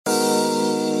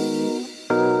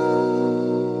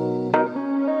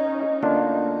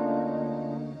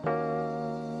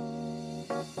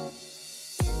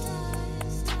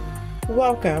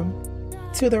Welcome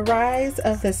to the Rise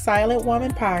of the Silent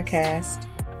Woman podcast,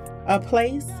 a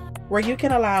place where you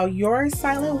can allow your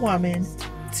silent woman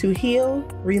to heal,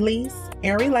 release,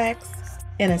 and relax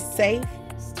in a safe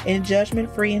and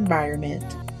judgment-free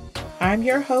environment. I'm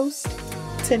your host,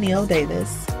 Tennille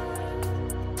Davis.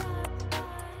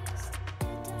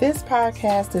 This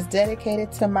podcast is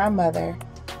dedicated to my mother,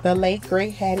 the late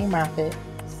great Hattie Moffett,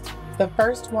 the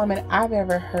first woman I've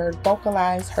ever heard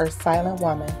vocalize her silent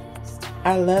woman.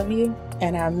 I love you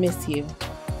and I miss you.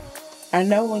 I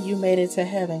know when you made it to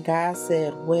heaven, God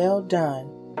said, well done,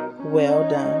 well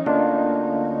done.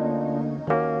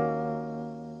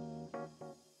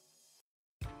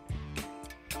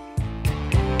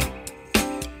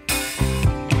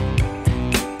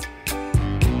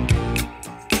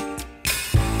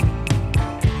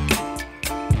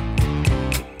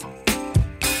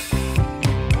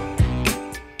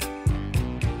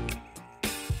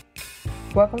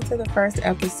 Welcome to the first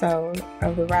episode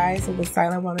of the Rise of the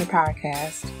Silent Woman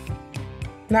podcast.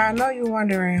 Now, I know you're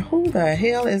wondering, who the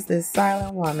hell is this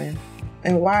silent woman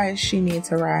and why does she need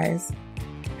to rise?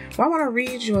 Well, I want to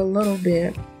read you a little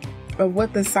bit of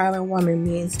what the silent woman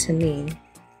means to me,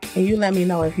 and you let me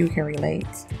know if you can relate.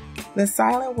 The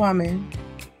silent woman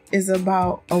is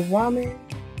about a woman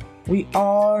we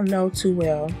all know too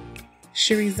well.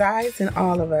 She resides in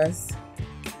all of us.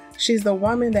 She's the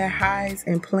woman that hides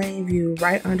in plain view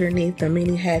right underneath the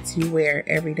many hats you wear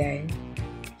every day.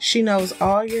 She knows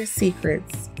all your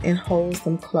secrets and holds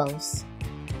them close.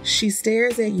 She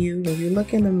stares at you when you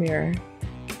look in the mirror.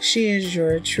 She is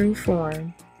your true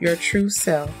form, your true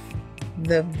self,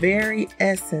 the very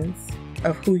essence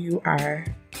of who you are.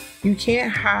 You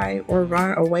can't hide or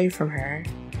run away from her.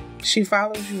 She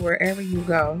follows you wherever you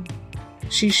go.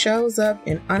 She shows up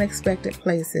in unexpected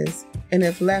places, and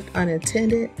if left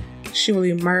unattended, she will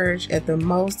emerge at the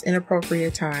most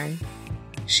inappropriate time.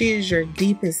 She is your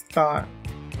deepest thought,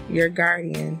 your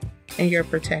guardian, and your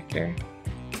protector.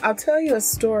 I'll tell you a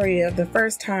story of the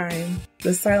first time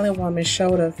the silent woman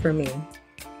showed up for me.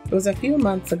 It was a few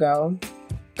months ago,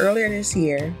 earlier this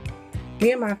year.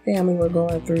 Me and my family were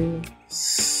going through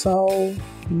so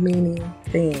many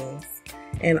things,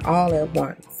 and all at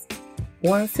once.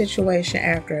 One situation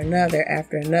after another.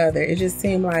 It just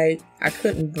seemed like I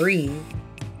couldn't breathe.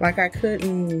 Like I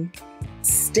couldn't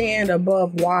stand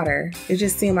above water. It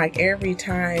just seemed like every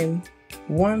time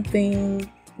one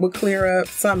thing would clear up,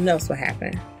 something else would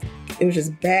happen. It was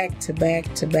just back to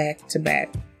back to back to back.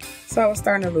 So I was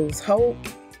starting to lose hope.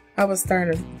 I was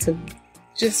starting to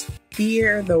just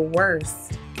fear the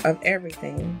worst of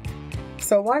everything.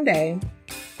 So one day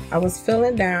I was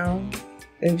feeling down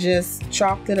and just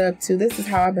chalked it up to, this is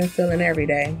how I've been feeling every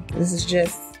day. This is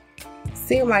just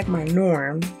seemed like my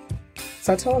norm.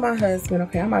 So I told my husband,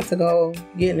 okay, I'm about to go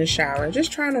get in the shower,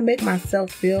 just trying to make myself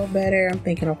feel better. I'm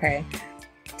thinking, okay,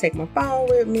 take my phone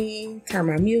with me, turn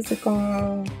my music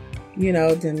on,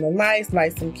 dim the lights,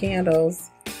 light some candles,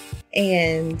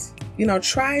 and,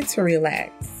 try to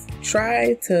relax,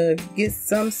 try to get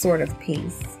some sort of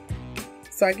peace.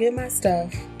 So I get my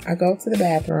stuff, I go to the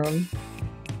bathroom,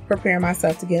 prepare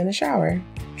myself to get in the shower,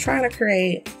 trying to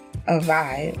create a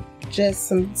vibe, just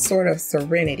some sort of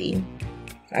serenity.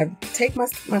 I take my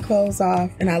clothes off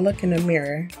and I look in the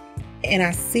mirror and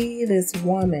I see this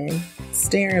woman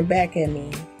staring back at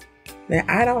me that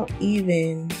I don't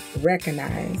even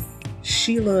recognize.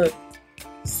 She looked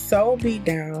so beat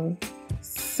down,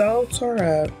 so tore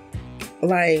up,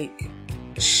 like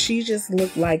she just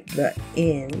looked like the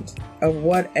end of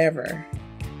whatever.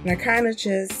 And I kind of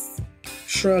just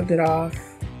shrugged it off.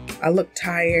 I looked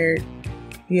tired,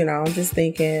 I'm just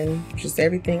thinking, just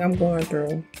everything I'm going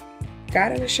through.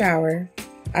 Got in the shower,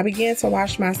 I began to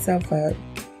wash myself up,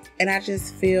 and I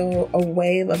just feel a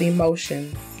wave of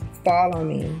emotions fall on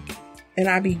me, and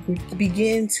I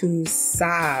begin to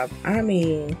sob. I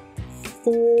mean,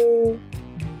 full-blown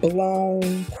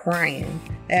crying,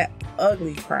 that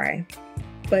ugly cry,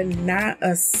 but not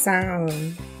a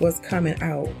sound was coming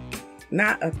out,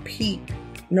 not a peep,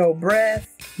 no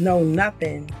breath, no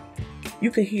nothing.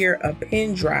 You could hear a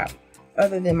pin drop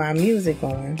other than my music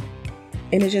going.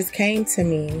 And it just came to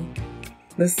me,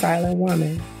 the silent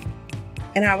woman.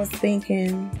 And I was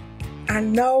thinking, I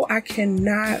know I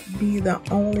cannot be the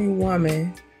only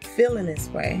woman feeling this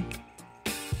way.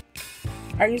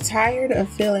 Are you tired of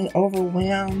feeling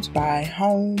overwhelmed by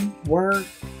home, work,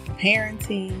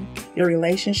 parenting, your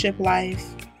relationship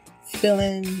life,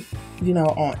 feeling,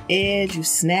 on edge, you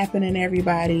snapping at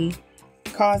everybody,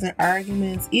 causing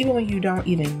arguments, even when you don't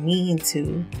even mean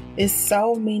to? It's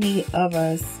so many of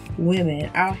us women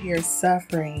out here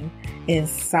suffering in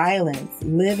silence,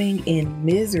 living in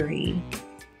misery.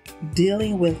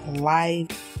 dealing with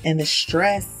life and the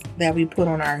stress that we put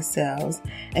on ourselves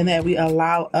and that we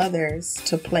allow others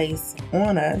to place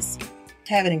on us,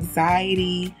 having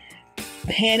anxiety,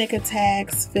 panic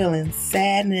attacks, feeling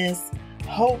sadness,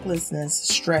 hopelessness,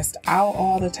 stressed out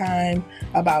all the time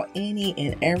about any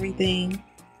and everything,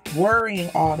 worrying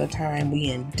all the time,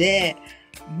 we in debt,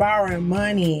 borrowing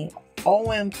money,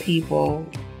 owing people,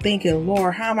 thinking,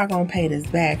 Lord, how am I going to pay this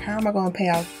back? How am I going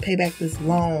to pay back this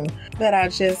loan that I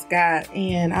just got?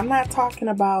 And I'm not talking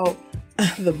about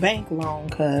the bank loan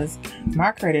because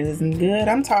my credit isn't good.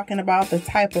 I'm talking about the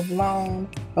type of loan,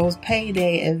 those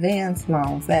payday advance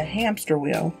loans, that hamster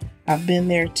wheel. I've been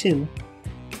there too.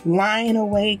 Lying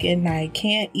awake at night,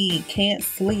 can't eat, can't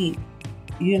sleep.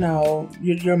 You know,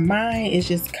 your mind is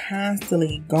just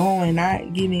constantly going,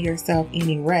 not giving yourself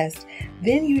any rest.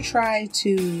 Then you try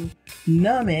to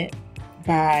numb it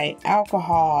by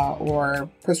alcohol or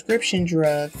prescription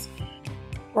drugs,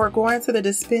 or going to the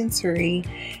dispensary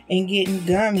and getting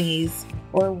gummies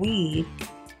or weed.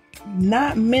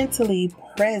 Not mentally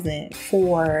present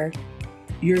for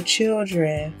your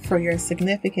children, for your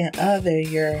significant other,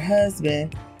 your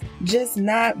husband. Just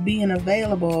not being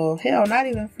available, hell, not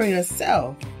even for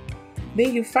yourself.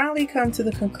 Then you finally come to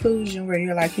the conclusion where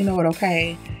you're like, you know what,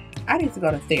 okay, I need to go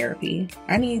to therapy.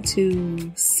 I need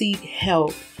to seek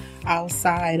help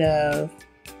outside of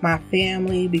my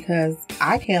family because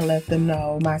I can't let them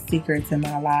know my secrets in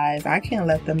my lives. I can't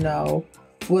let them know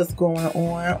what's going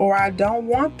on, or I don't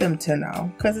want them to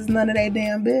know because it's none of their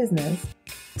damn business.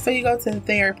 So you go to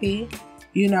therapy.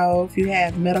 You know, if you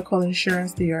have medical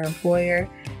insurance through your employer,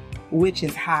 which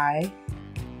is high.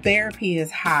 Therapy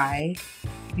is high.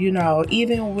 You know,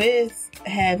 even with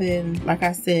having, like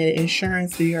I said,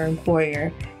 insurance through your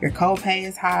employer, your copay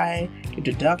is high, your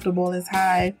deductible is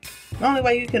high. The only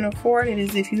way you can afford it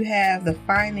is if you have the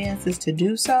finances to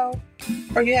do so,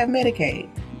 or you have Medicaid.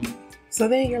 So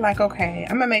then you're like, okay,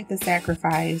 I'm gonna make the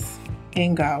sacrifice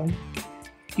and go.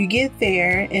 You get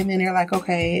there and then they're like,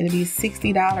 okay, it'll be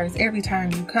 $60 every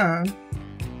time you come.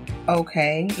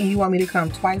 Okay, and you want me to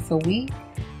come twice a week?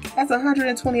 That's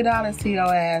 $120 to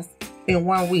your ass in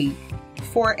 1 week.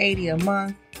 $480 a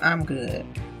month, I'm good.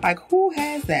 Like, who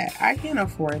has that? I can't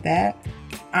afford that.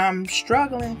 I'm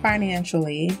struggling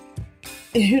financially.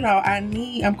 You know,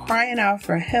 I'm crying out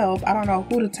for help. I don't know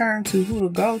who to turn to, who to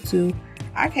go to.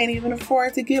 I can't even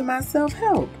afford to give myself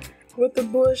help with the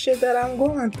bullshit that I'm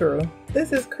going through.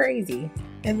 This is crazy.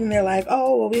 And then they're like,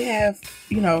 oh, well, we have,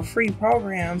 you know, free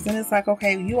programs. And it's like,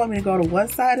 okay, you want me to go to what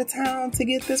side of town to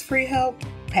get this free help?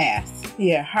 Pass.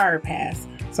 Yeah, hard pass.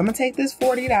 So I'm going to take this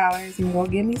 $40 and go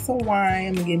get me some wine.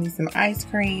 I'm going to get me some ice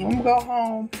cream. I'm going to go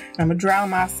home and I'm going to drown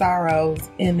my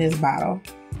sorrows in this bottle.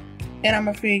 And I'm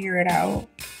going to figure it out.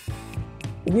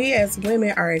 We as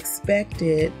women are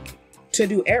expected to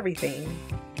do everything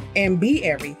and be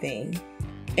everything.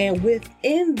 And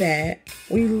within that,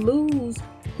 we lose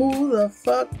who the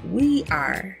fuck we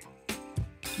are.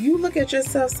 You look at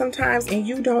yourself sometimes and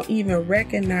you don't even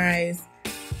recognize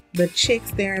the chick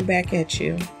staring back at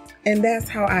you. And that's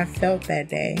how I felt that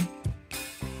day.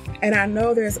 And I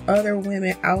know there's other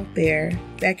women out there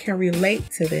that can relate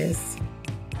to this.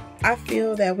 I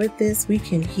feel that with this, we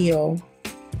can heal.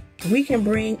 We can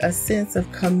bring a sense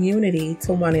of community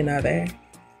to one another.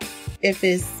 If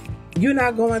you're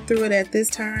not going through it at this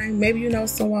time, maybe you know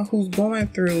someone who's going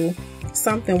through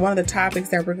something, one of the topics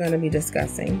that we're going to be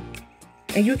discussing.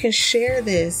 And you can share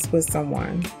this with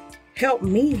someone. Help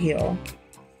me heal.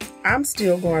 I'm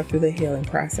still going through the healing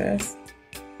process.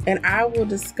 And I will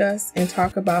discuss and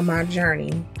talk about my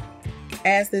journey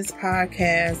as this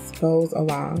podcast goes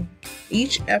along.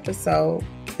 Each episode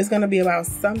is going to be about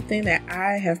something that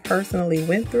I have personally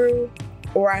went through,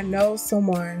 or I know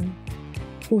someone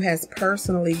who has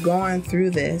personally gone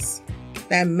through this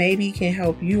that maybe can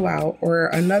help you out, or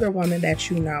another woman that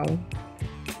you know.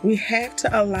 We have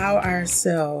to allow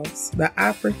ourselves the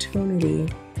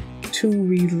opportunity to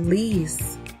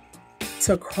release,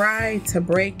 to cry, to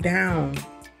break down.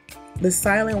 The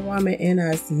silent woman in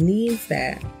us needs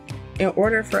that in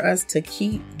order for us to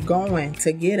keep going,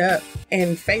 to get up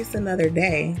and face another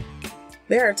day.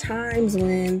 There are times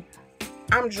when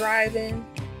I'm driving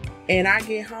and I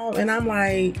get home and I'm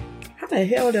like, how the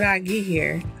hell did I get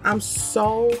here? I'm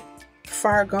so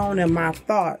far gone in my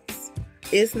thoughts.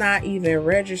 It's not even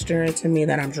registering to me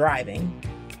that I'm driving.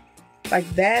 Like,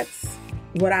 that's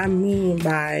what I mean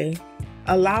by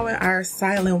allowing our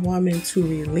silent woman to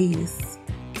release.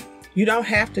 You don't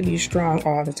have to be strong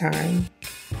all the time.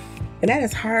 And that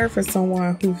is hard for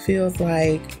someone who feels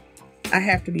like I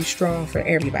have to be strong for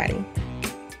everybody,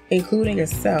 including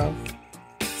yourself.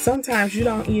 Sometimes you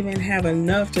don't even have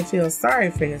enough to feel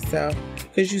sorry for yourself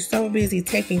because you're so busy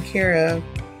taking care of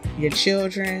your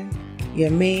children, your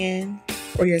man,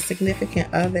 or your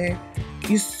significant other.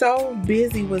 You're so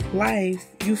busy with life,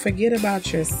 you forget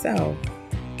about yourself.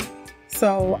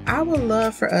 So I would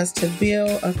love for us to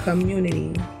build a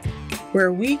community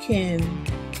where we can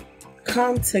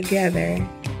come together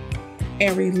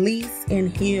and release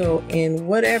and heal in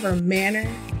whatever manner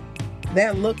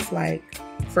that looks like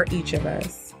for each of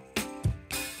us.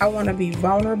 I want to be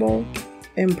vulnerable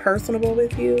and personable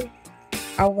with you.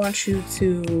 I want you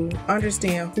to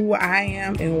understand who I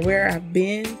am and where I've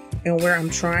been and where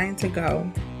I'm trying to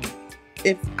go.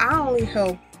 If I only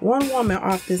help one woman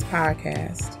off this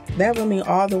podcast, that would mean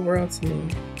all the world to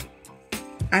me.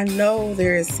 I know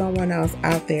there is someone else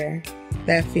out there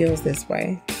that feels this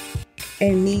way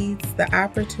and needs the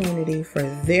opportunity for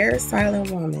their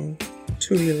silent woman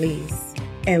to release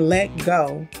and let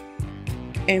go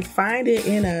and find it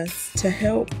in us to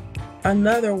help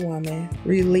another woman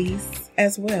release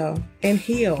as well and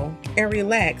heal and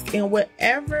relax in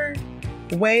whatever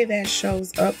way that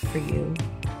shows up for you.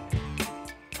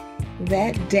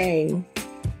 That day,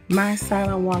 my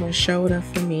silent woman showed up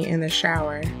for me in the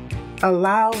shower,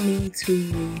 allowed me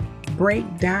to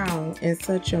break down in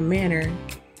such a manner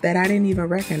that I didn't even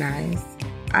recognize.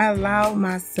 I allowed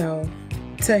myself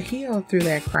to heal through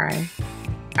that cry.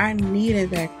 I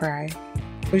needed that cry,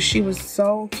 but she was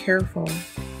so careful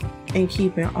in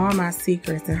keeping all my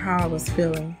secrets and how I was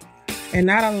feeling and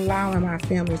not allowing my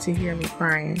family to hear me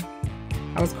crying.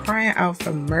 I was crying out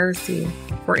for mercy,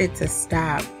 for it to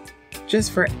stop,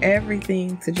 just for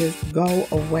everything to just go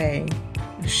away.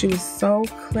 She was so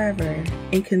clever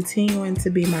in continuing to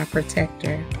be my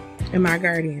protector and my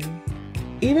guardian.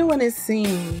 Even when it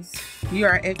seems you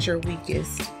are at your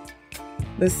weakest,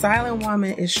 the silent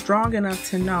woman is strong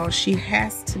enough to know she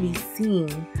has to be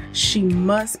seen. She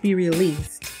must be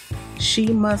released. She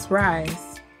must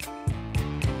rise.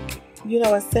 You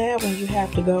know, it's sad when you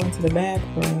have to go into the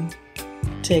bathroom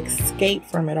to escape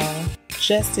from it all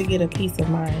just to get a peace of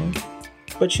mind.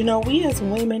 But you know, we as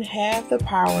women have the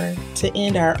power to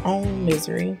end our own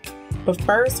misery. But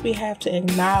first, we have to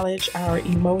acknowledge our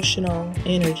emotional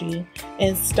energy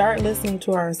and start listening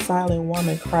to our silent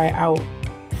woman cry out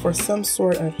for some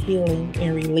sort of healing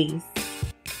and release.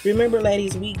 Remember,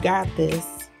 ladies, we got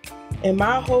this. And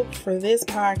my hope for this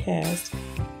podcast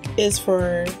is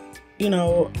for,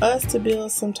 us to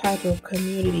build some type of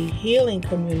community, healing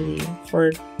community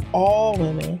for all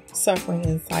women suffering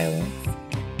in silence.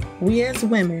 We as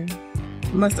women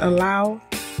must allow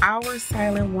our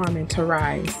silent woman to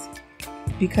rise,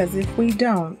 because if we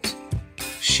don't,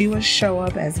 she will show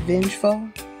up as vengeful,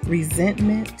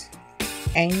 resentment,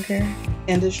 anger,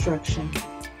 and destruction.